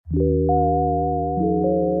Oh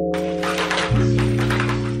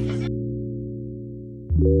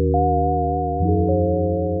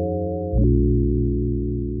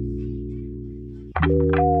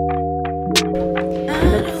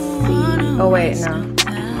wait, no.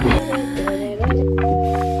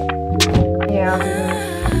 Yeah, I'll do that.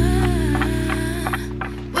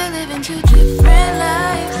 We're living two different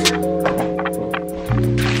lives.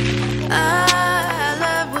 Our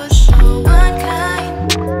love was so unkind.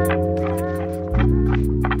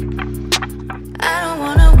 I don't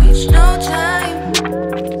wanna waste no time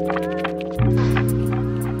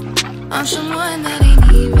on someone that ain't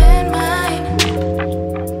even mine.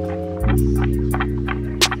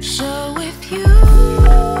 So if you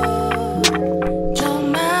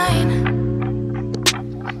don't mind,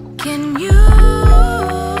 can you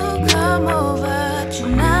come over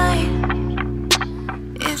tonight?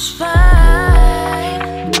 It's fine,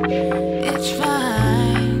 it's fine.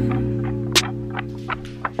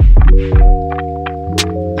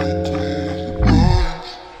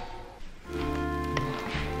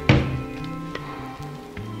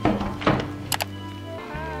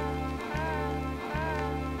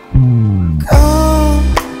 Come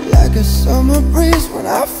like a summer breeze when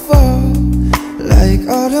I fall, like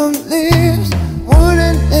autumn leaves.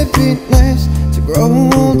 Wouldn't it be nice to grow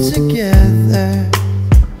old together?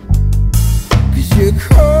 'Cause you're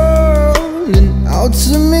calling out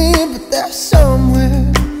to me, but there's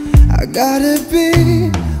somewhere I gotta be.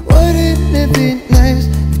 Wouldn't it be nice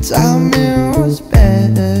if timing was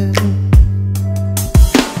better?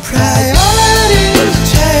 Priorities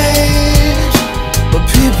change, but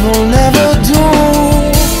people never do.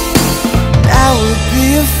 I would be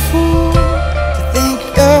a fool to think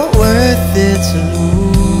you're worth it to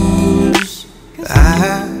lose. I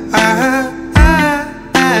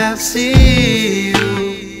see you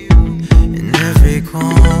in every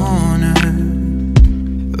corner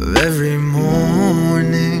of every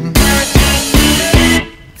morning.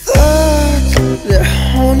 Thoughts that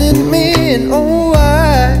haunted me, and oh,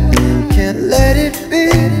 I can't let it be.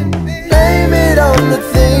 Blame it on the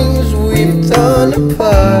things we've done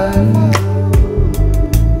apart.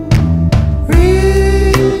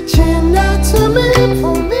 Reaching out to me,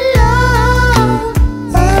 pull me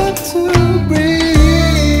out to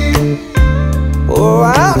breathe. Oh,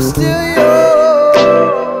 I'm still yours.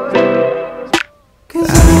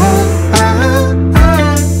 'Cause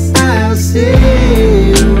I see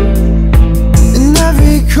you in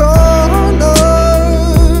every corner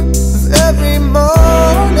of every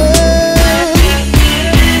morning.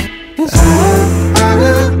 'Cause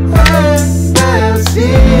I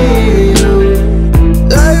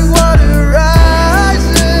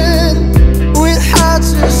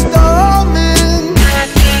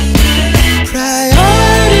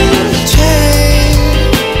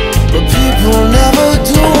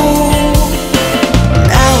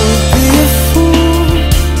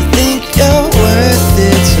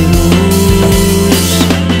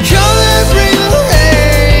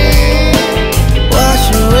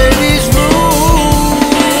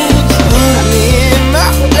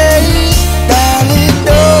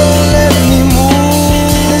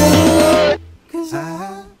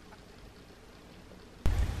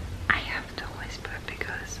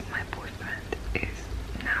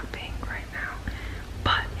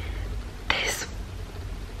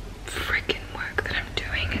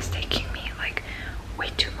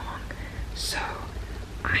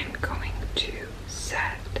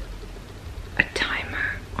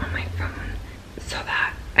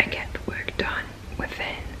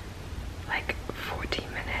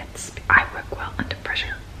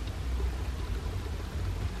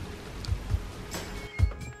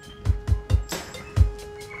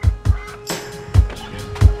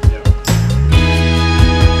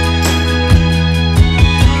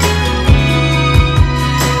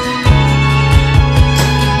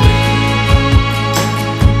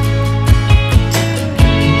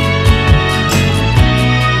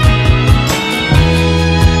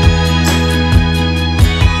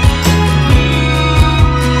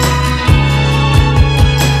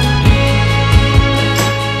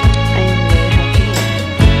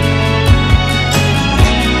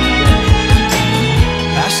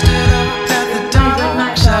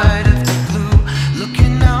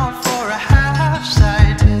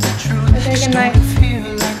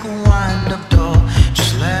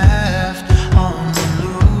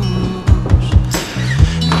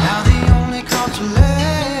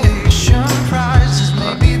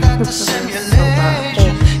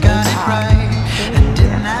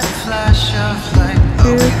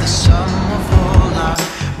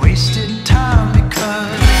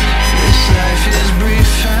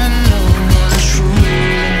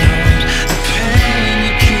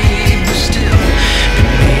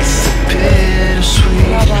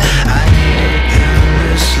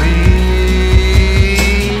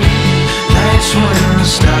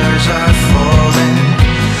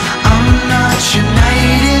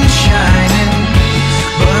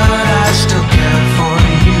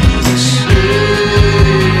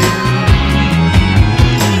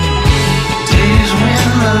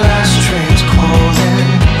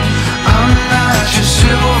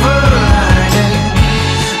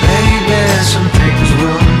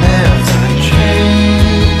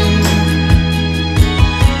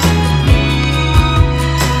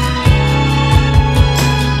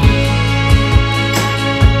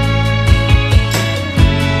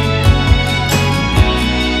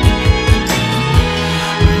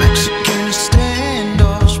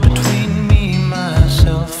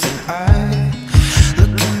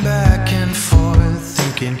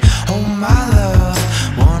Oh my love,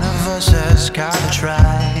 one of us has gotta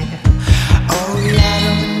try.